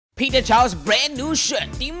Peter Chow's brand new shirt,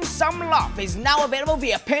 Dim Sum Love, is now available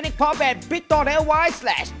via Panic Pop at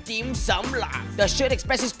bit.ly/dimsumlove. The shirt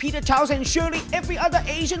expresses Peter Chow's and surely every other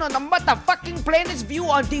Asian on the motherfucking planet's view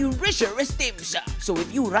on delicious dim sum. So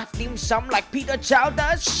if you rough dim sum like Peter Chow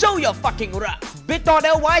does, show your fucking rough.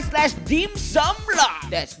 bit.ly/dimsumlove.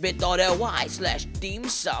 That's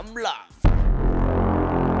bit.ly/dimsumlove.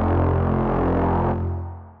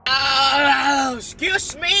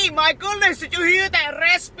 Excuse me, my goodness, did you hear that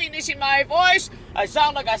raspiness in my voice? I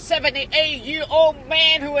sound like a 78-year-old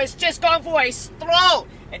man who has just gone for a stroke.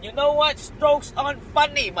 And you know what? Strokes aren't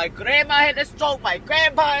funny. My grandma had a stroke, my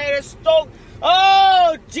grandpa had a stroke.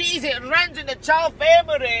 Oh, jeez, it runs in the Chow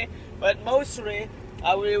family. But mostly,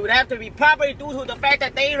 it would have to be probably due to the fact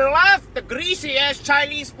that they loved the greasy-ass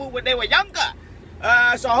Chinese food when they were younger.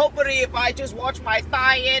 So hopefully if I just watch my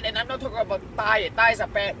diet, and I'm not talking about diet is a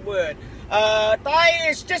bad word. Diet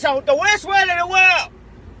is just the worst word in the world.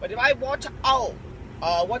 But if I watch out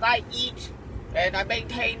what I eat, and I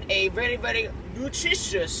maintain a very, very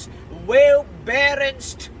nutritious,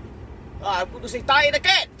 well-balanced, I'm going to say diet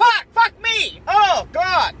again. Fuck me. Oh,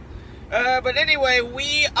 God. But anyway,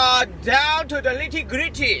 we are down to the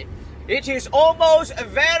nitty-gritty. It is almost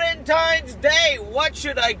Valentine's Day. What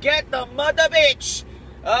should I get the mother bitch?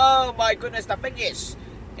 Oh my goodness, the thing is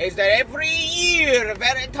that every year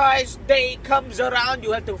Valentine's Day comes around,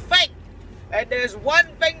 you have to think. And there's one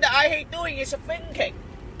thing that I hate doing is thinking.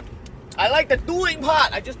 I like the doing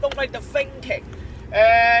part, I just don't like the thinking.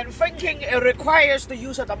 And thinking, it requires the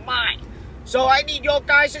use of the mind. So I need your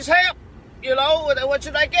guys' help. You know, what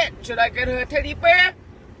should I get? Should I get her a teddy bear?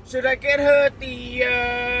 Should I get her the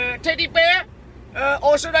teddy bear?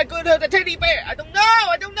 Or should I get her the teddy bear? I don't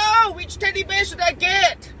know. Which teddy bear should I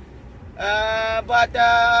get? But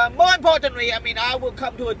more importantly, I mean, I will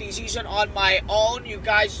come to a decision on my own. You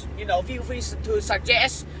guys, you know, feel free to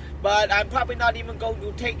suggest. But I'm probably not even going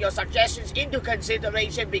to take your suggestions into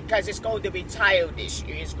consideration because it's going to be childish.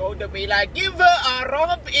 It's going to be like, give her a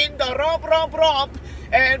romp in the romp,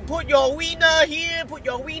 and put your wiener here, put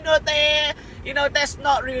your wiener there. You know, that's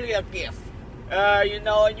not really a gift. You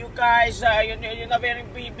know, you guys, you're not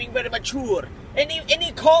being very mature.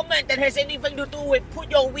 Any comment that has anything to do with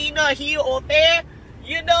put your wiener here or there,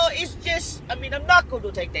 you know, it's just, I mean, I'm not going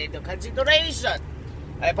to take that into consideration.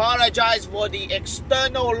 I apologize for the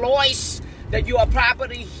external noise that you are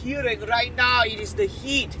probably hearing right now. It is the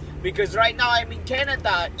heat, because right now I'm in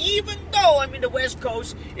Canada. Even though I'm in the West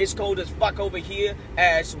Coast, it's cold as fuck over here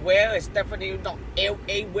as well. It's definitely not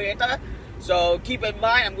LA weather. So keep in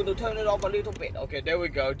mind, I'm going to turn it off a little bit. Okay, there we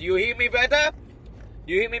go. Do you hear me better?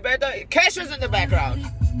 Do you hear me better? Kesha's in the background.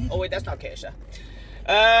 Oh wait, that's not Kesha.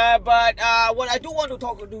 But what I do want to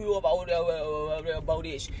talk to you about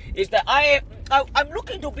is that I'm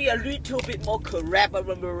looking to be a little bit more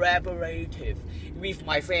collaborative with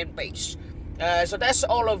my fan base. So that's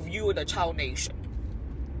all of you in the Chow Nation.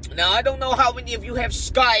 Now, I don't know how many of you have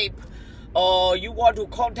Skype or you want to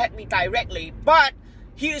contact me directly, but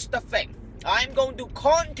here's the thing. I'm going to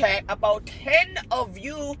contact about 10 of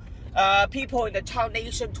you people in the Chow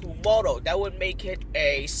Nation tomorrow. That would make it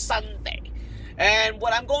a Sunday. And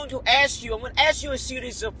what I'm going to ask you, I'm going to ask you a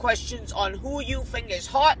series of questions on who you think is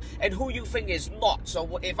hot and who you think is not.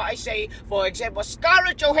 So if I say, for example,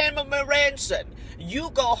 Scarlett Johansson, you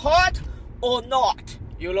go hot or not?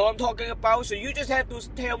 You know what I'm talking about? So you just have to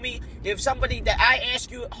tell me if somebody that I ask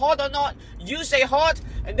you hot or not, you say hot,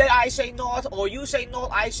 and then I say not, or you say not,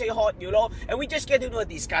 I say hot, you know? And we just get into a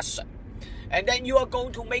discussion. And then you are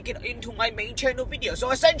going to make it into my main channel video. So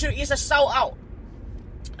essentially, it's a sell out.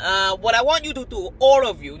 What I want you to do, all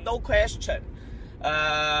of you, no question.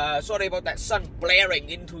 Sorry about that sun blaring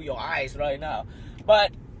into your eyes right now.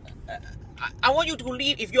 But I want you to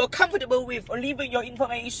leave, if you're comfortable with leaving your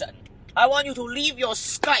information, I want you to leave your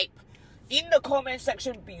Skype in the comment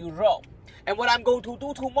section below. And what I'm going to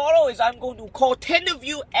do tomorrow is I'm going to call 10 of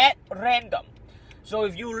you at random. So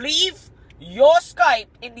if you leave your Skype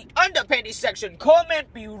in the underpanty section,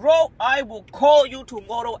 comment below, I will call you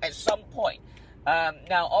tomorrow at some point.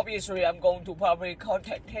 Now, obviously, I'm going to probably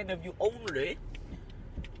contact 10 of you only.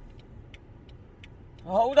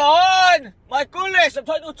 Hold on! My goodness, I'm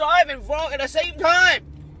trying to drive and vlog at the same time.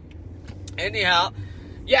 Anyhow,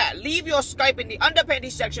 yeah, leave your Skype in the underpanty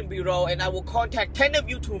section below, and I will contact 10 of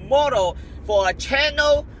you tomorrow for a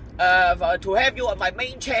channel, to have you on my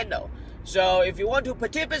main channel. So if you want to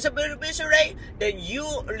participate, then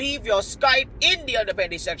you leave your Skype in the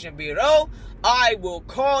underpanty section below. I will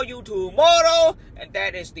call you tomorrow, and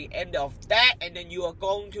that is the end of that. And then you are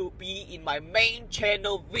going to be in my main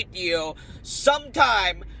channel video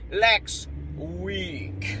sometime next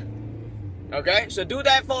week. Okay, so do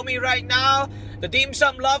that for me right now. The Dim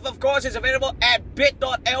Sum Love, of course, is available at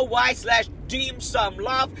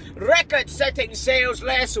bit.ly/dimsumlove. Record-setting sales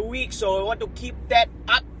last week, so I want to keep that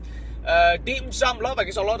up. Dim Sum Love, I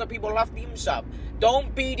guess a lot of people love Dim Sum.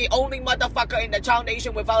 Don't be the only motherfucker in the Chow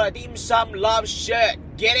Nation without a Dim Sum Love shirt.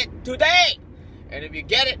 Get it today! And if you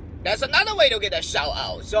get it, that's another way to get a shout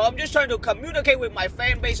out. So I'm just trying to communicate with my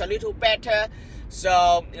fan base a little better.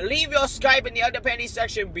 So leave your Skype in the underpanty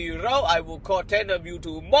section below. I will call 10 of you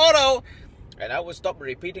tomorrow. And I will stop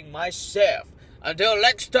repeating myself. Until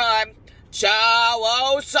next time, ciao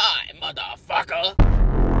outside, motherfucker.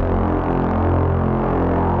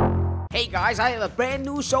 Hey guys, I have a brand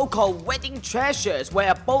new show called Wedding Treasures,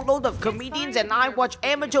 where a boatload of comedians and I watch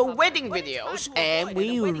amateur wedding videos, and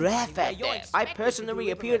we laugh at them. I personally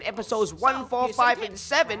appear in episodes 1, 4, 5, and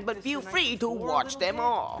 7, but feel free to watch them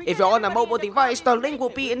all. If you're on a mobile device, the link will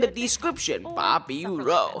be in the description. Bobby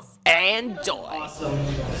Rowe. Enjoy! Awesome.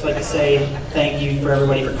 Just like to say thank you for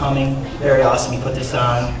everybody for coming. Very awesome you put this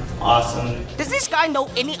on. Awesome. Does this guy know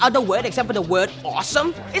any other word except for the word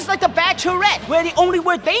awesome? It's like the Bachelorette, where the only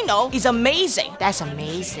word they know is amazing. That's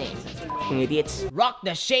amazing. Idiots. Rock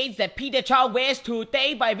the shades that Peter Chow wears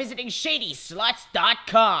today by visiting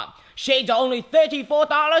ShadySluts.com. Shades are only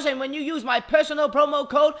 $34, and when you use my personal promo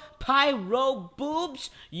code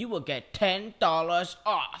PYROBOOBS, you will get $10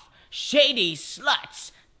 off.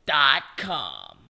 ShadySluts.com.